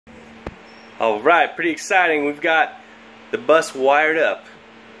Alright, pretty exciting. We've got the bus wired up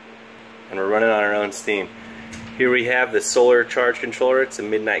and we're running on our own steam. Here we have the solar charge controller. It's a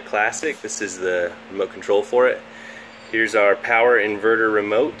Midnite Classic. This is the remote control for it. Here's our power inverter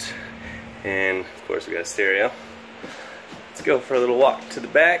remote, and of course we got a stereo. Let's go for a little walk to the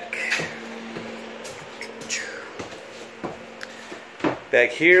back. Back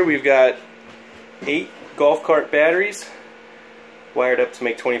here we've got 8 golf cart batteries wired up to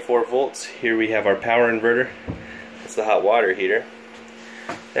make 24 volts. Here we have our power inverter. That's the hot water heater.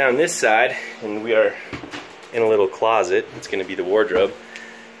 Down this side, and we are in a little closet, it's going to be the wardrobe.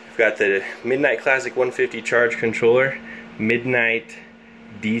 We've got the Midnite Classic 150 charge controller, Midnite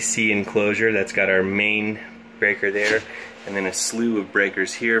DC enclosure. That's got our main breaker there, and then a slew of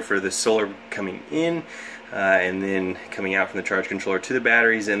breakers here for the solar coming in, and then coming out from the charge controller to the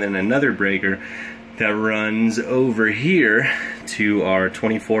batteries, and then another breaker that runs over here to our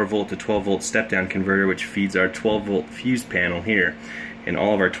 24 volt to 12 volt step down converter, which feeds our 12 volt fuse panel here, and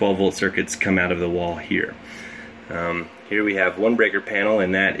all of our 12 volt circuits come out of the wall here. Here we have one breaker panel,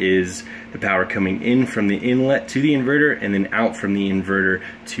 and that is the power coming in from the inlet to the inverter and then out from the inverter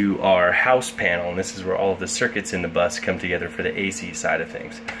to our house panel, and this is where all of the circuits in the bus come together for the AC side of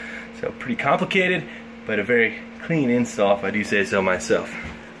things. So pretty complicated, but a very clean install if I do say so myself.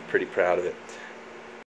 Pretty proud of it.